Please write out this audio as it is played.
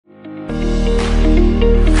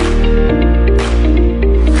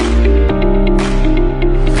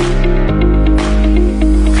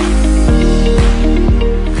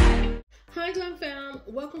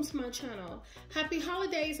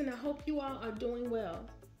doing well.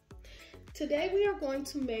 Today we are going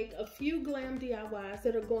to make a few glam DIYs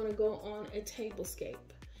that are going to go on a tablescape.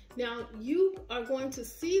 Now you are going to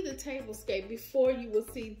see the tablescape before you will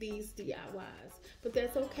see these DIYs, but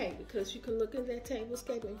that's okay because you can look at that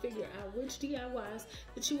tablescape and figure out which DIYs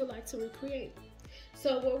that you would like to recreate.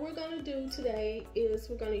 So what we're going to do today is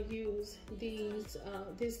we're going to use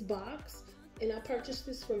this box, and I purchased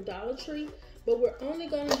this from Dollar Tree, but we're only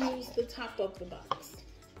going to use the top of the box.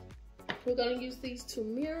 We're going to use these two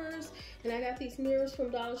mirrors, and I got these mirrors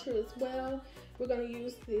from Dollar Tree as well. We're going to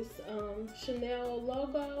use this Chanel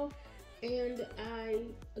logo, and I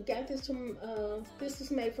got this from, this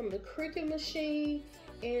was made from the Cricut machine,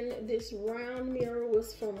 and this round mirror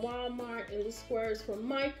was from Walmart, and the squares from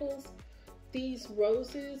Michael's. These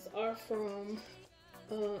roses are from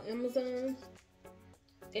Amazon,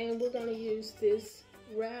 and we're going to use this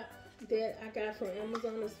wrap that I got from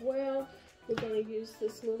Amazon as well. We're going to use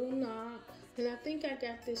this little knob, and I think I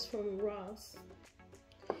got this from Ross.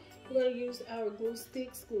 We're going to use our glue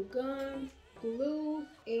sticks, glue gun, glue,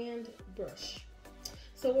 and brush.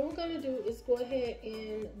 So what we're going to do is go ahead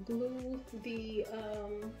and glue the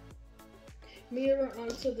mirror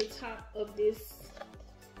onto the top of this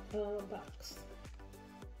box.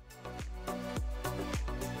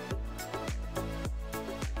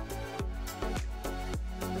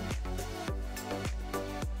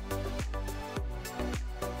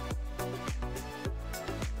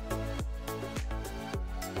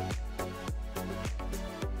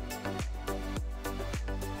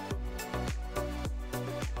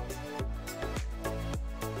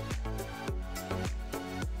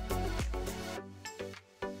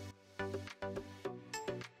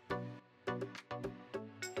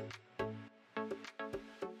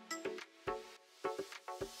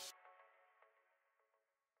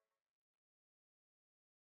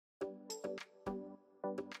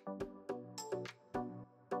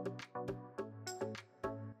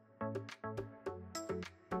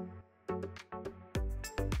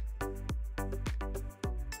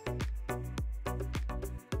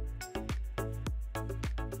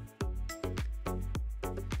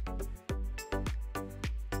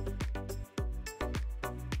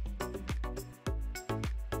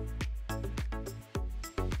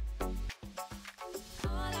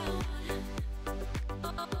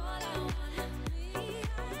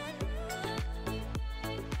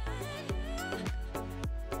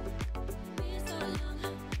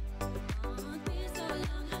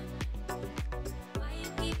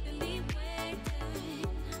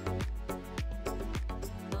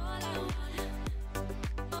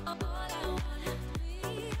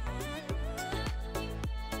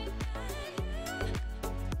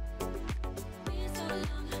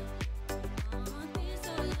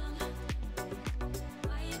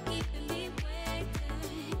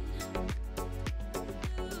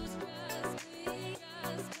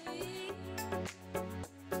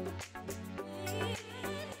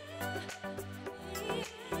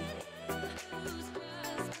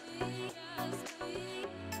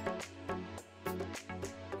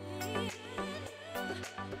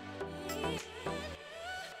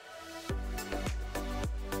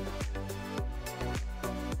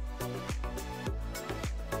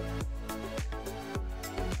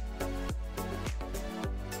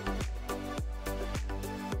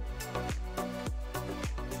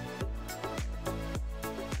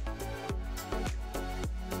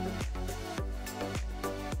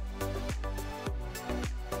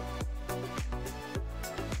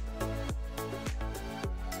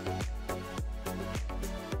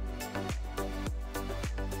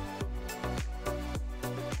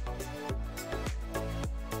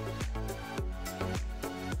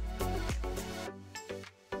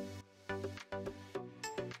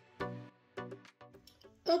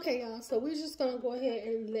 Okay, y'all, so we're just going to go ahead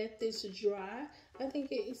and let this dry. I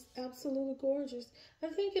think it is absolutely gorgeous. I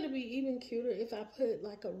think it'll be even cuter if I put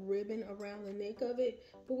like a ribbon around the neck of it,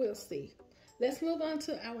 but we'll see. Let's move on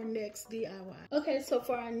to our next DIY. Okay, so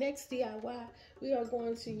for our next DIY, we are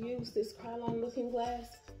going to use this Krylon looking glass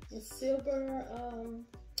in silver.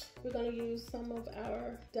 We're going to use some of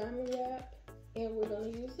our diamond wrap, and we're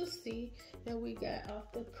going to use the C that we got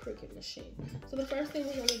off the Cricut machine. So the first thing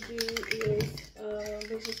we're going to do is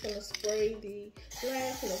we're just going to spray the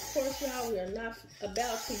glass, and of course, y'all, we are not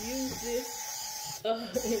about to use this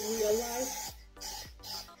in real life.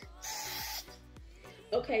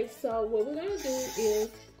 Okay, so what we're going to do is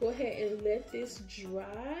go ahead and let this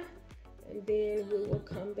dry, and then we will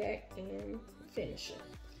come back and finish it.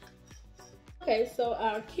 Okay, so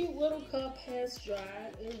our cute little cup has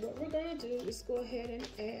dried, and what we're gonna do is go ahead and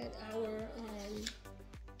add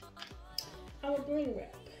our bling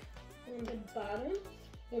wrap on the bottom,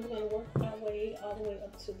 and we're going to work our way all the way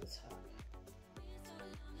up to the top.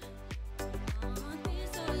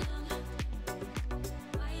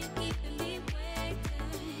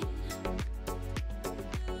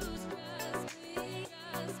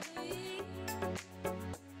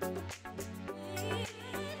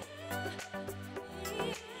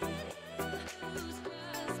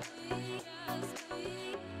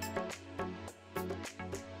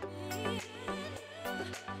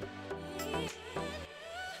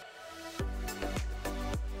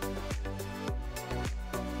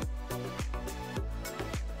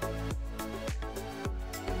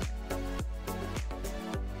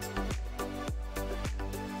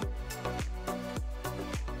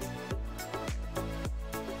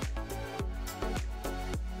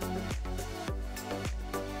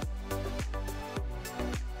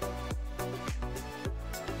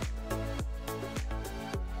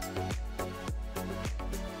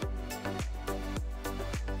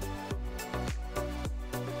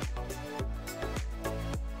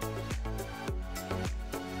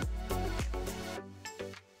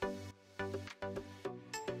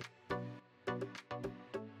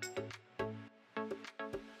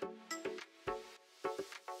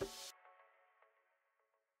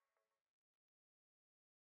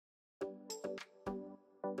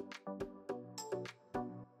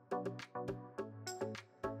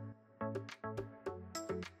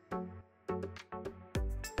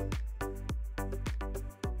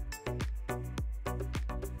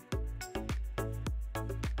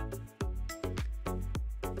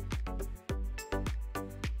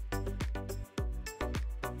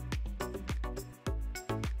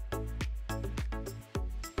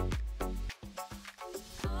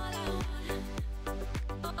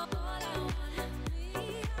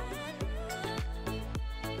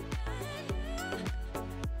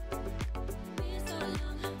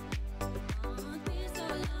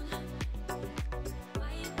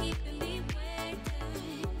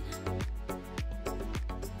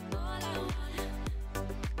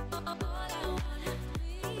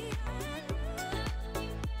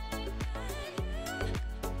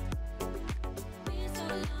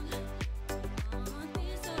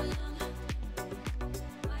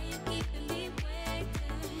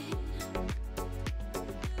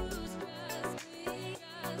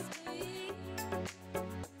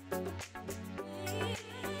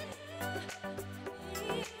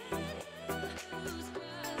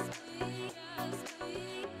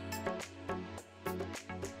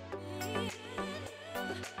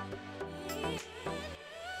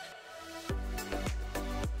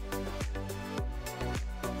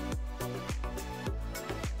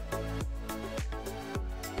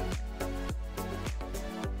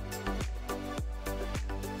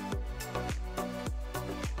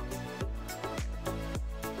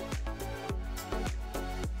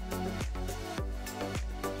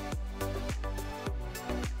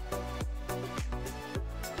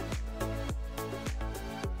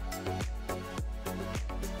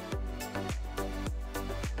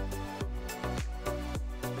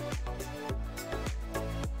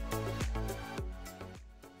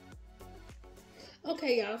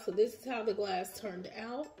 Okay, y'all, so this is how the glass turned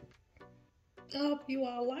out. I hope you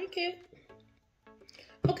all like it.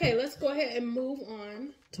 Okay, let's go ahead and move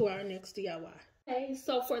on to our next DIY. Okay,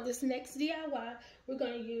 so for this next DIY, we're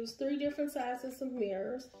going to use 3 different sizes of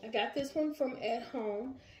mirrors. I got this one from At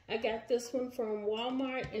Home. I got this one from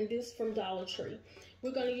Walmart and this from Dollar Tree.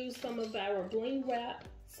 We're going to use some of our bling wrap,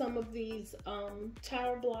 some of these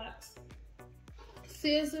tower blocks,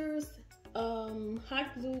 scissors, hot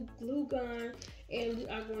glue gun, and we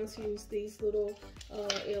are going to use these little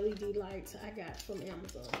LED lights I got from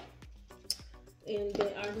Amazon. And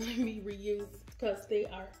they are going to be reused because they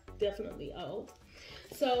are definitely old.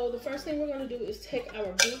 So the first thing we're going to do is take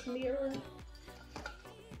our big mirror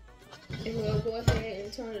and we'll go ahead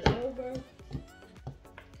and turn it over.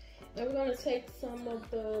 And we're going to take some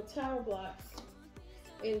of the tower blocks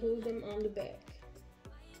and glue them on the back.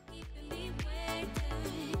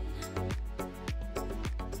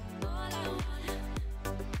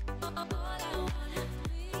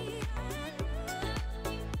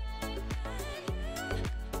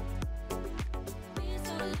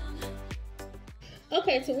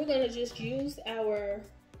 Okay, so we're going to just use our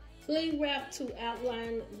bling wrap to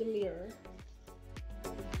outline the mirror.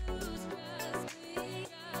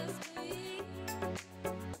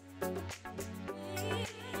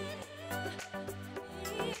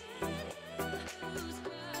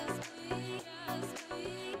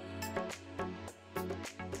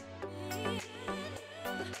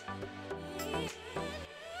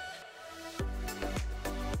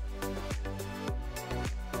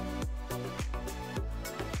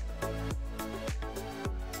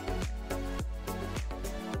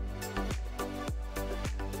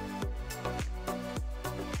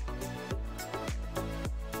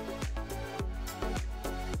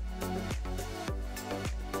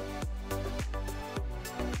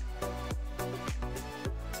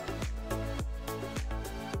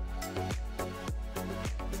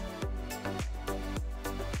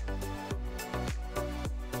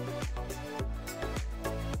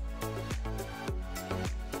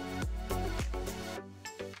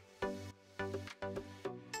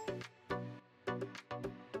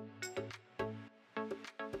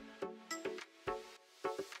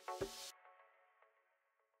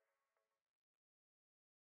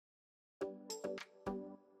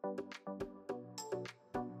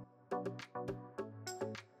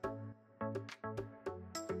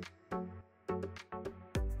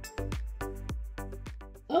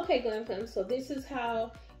 Okay, Glam Fam, so this is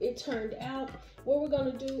how it turned out. What we're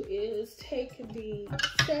going to do is take the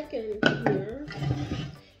second mirror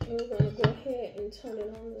and we're going to go ahead and turn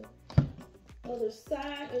it on the other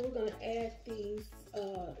side, and we're going to add these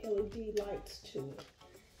LED lights to it.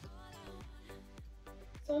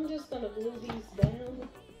 So I'm just going to glue these down.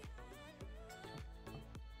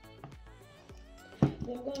 And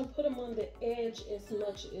I'm going to put them on the edge as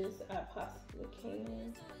much as I possibly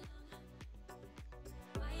can.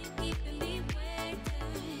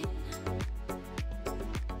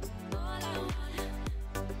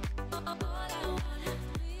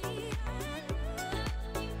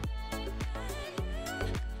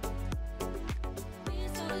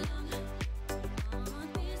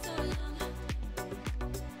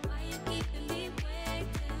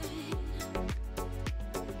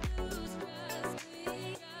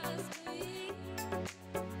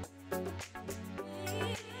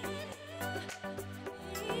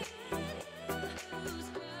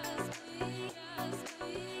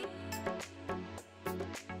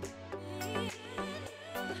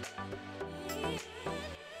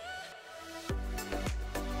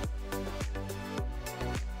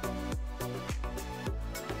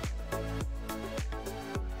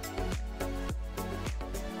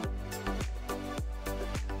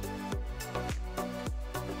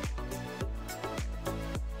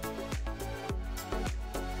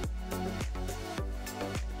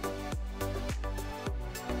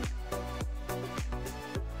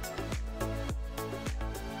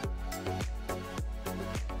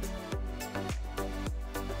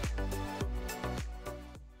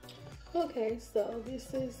 Okay, so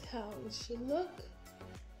this is how it should look.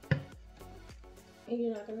 And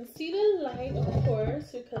you're not going to see the light, of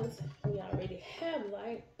course, because we already have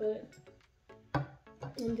light, but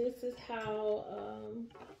and this is how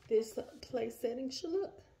this place setting should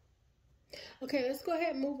look. Okay, let's go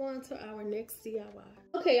ahead and move on to our next DIY.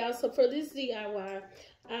 Okay, y'all, so for this DIY,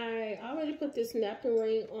 I already put this napkin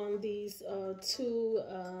ring on these two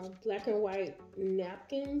black and white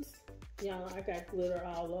napkins. Y'all, I got glitter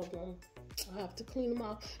all over them. I have to clean them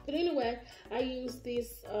off. But anyway, I use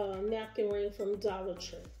this napkin ring from Dollar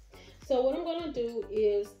Tree. So what I'm going to do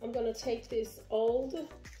is I'm going to take this old,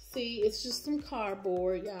 see, it's just some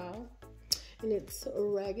cardboard, y'all. And it's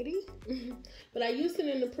raggedy. But I used it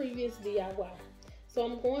in the previous DIY. So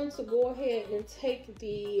I'm going to go ahead and take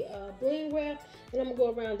the bling wrap, and I'm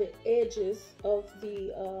going to go around the edges of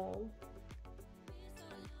the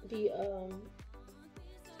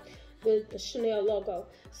Chanel logo.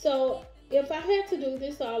 So if I had to do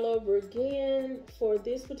this all over again for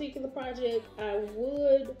this particular project, I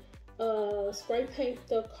would spray paint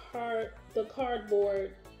the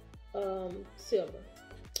cardboard silver.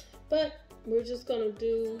 But we're just gonna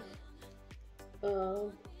do,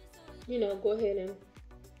 you know, go ahead and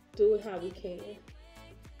do it how we can.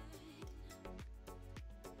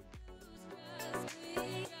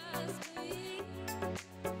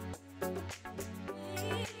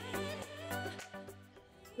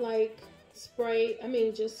 Like spray,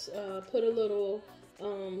 just put a little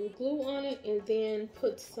glue on it, and then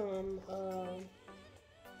put some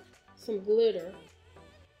glitter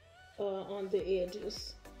on the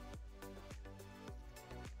edges.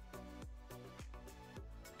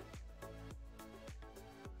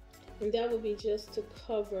 And that would be just to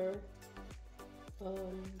cover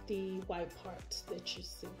the white parts that you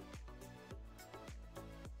see.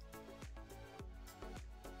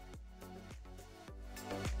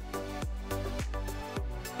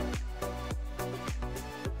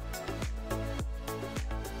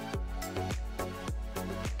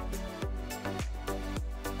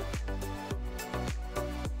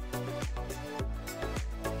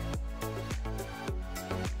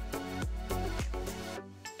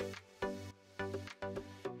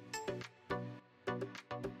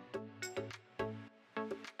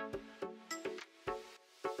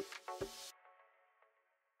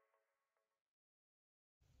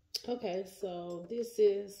 Okay, so this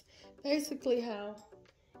is basically how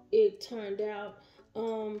it turned out.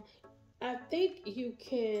 I think you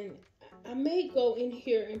can, I may go in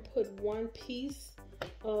here and put one piece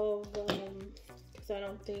of, because I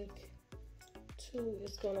don't think two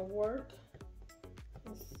is going to work.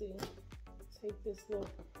 Let's see. Take this little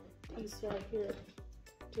piece right here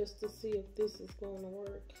just to see if this is going to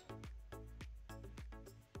work.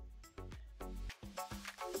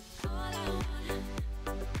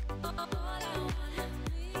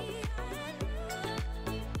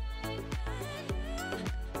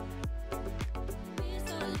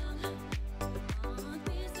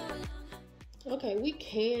 Okay, we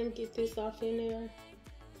can get this off in there.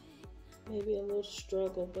 Maybe a little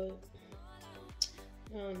struggle, but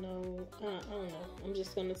I don't know. I'm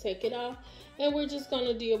just going to take it off. And we're just going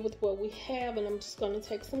to deal with what we have. And I'm just going to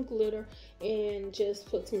take some glitter and just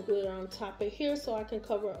put some glitter on top of here so I can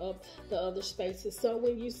cover up the other spaces. So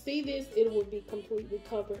when you see this, it will be completely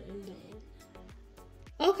covered and done.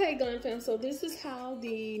 Okay, Glam fam, so this is how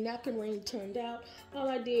the napkin ring turned out. All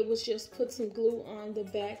I did was just put some glue on the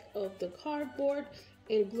back of the cardboard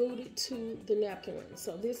and glued it to the napkin ring.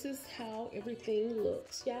 So this is how everything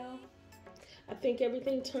looks, y'all. I think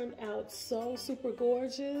everything turned out so super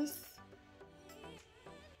gorgeous.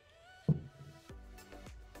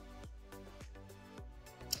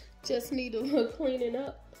 Just need a little cleaning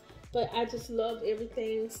up, but I just love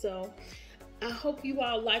everything. So I hope you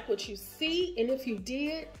all like what you see, and if you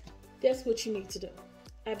did, that's what you need to do.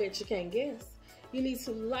 I bet you can't guess. You need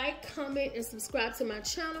to like, comment, and subscribe to my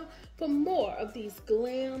channel for more of these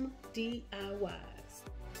glam DIYs.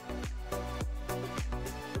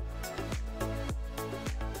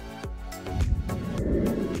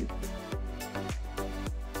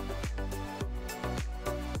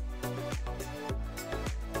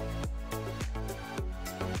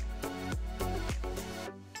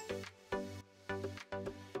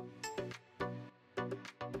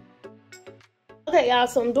 Okay, y'all,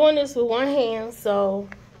 so I'm doing this with one hand, so,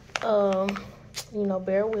 you know,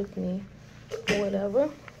 bear with me or whatever.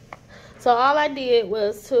 So all I did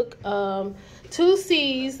was took 2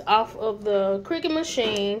 C's off of the Cricut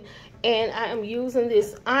machine, and I am using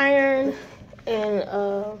this iron,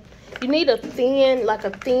 and you need a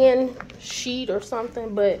thin sheet or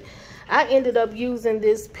something, but I ended up using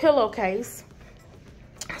this pillowcase.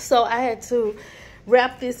 So I had to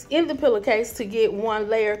wrap this in the pillowcase to get 1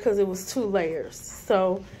 layer because it was 2 layers.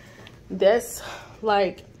 So that's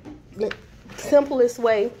like the simplest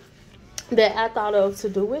way that I thought of to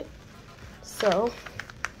do it. So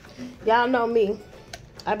y'all know me,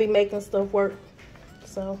 I be making stuff work.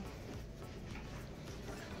 So,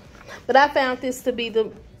 but I found this to be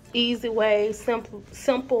the easy way,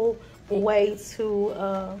 simple way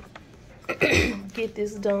to get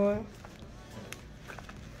this done.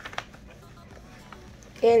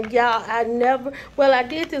 And y'all, I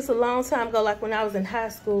did this a long time ago, like when I was in high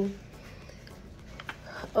school.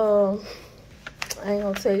 I ain't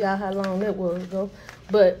gonna tell y'all how long that was ago,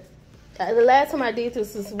 but the last time I did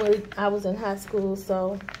this is when I was in high school,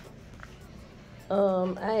 so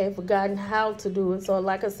I had forgotten how to do it. So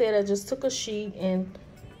like I said, I just took a sheet and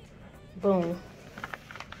boom.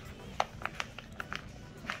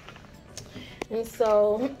 And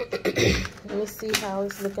so, let me see how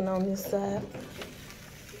it's looking on this side.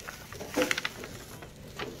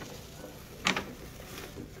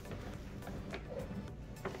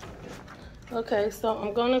 Okay, so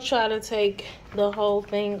I'm gonna try to take the whole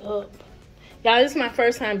thing up. Y'all, this is my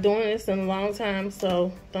first time doing this in a long time,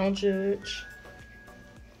 so don't judge.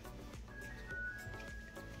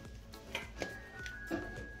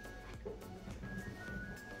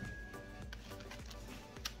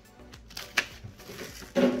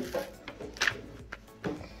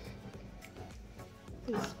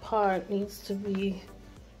 This part needs to be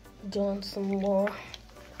done some more.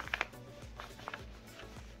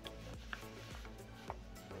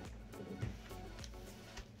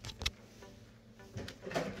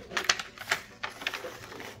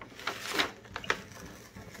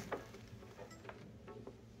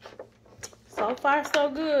 So far, so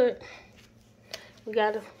good. We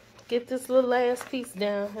gotta get this little last piece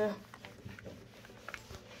down here.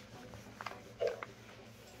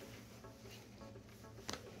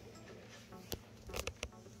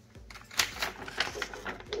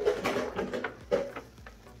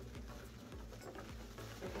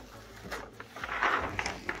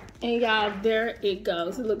 And y'all, there it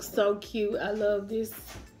goes. It looks so cute. I love this.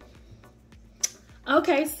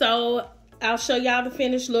 Okay, so I'll show y'all the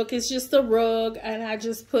finished look. It's just a rug, and I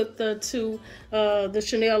just put the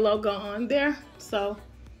Chanel logo on there. So,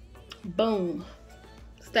 boom.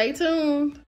 Stay tuned.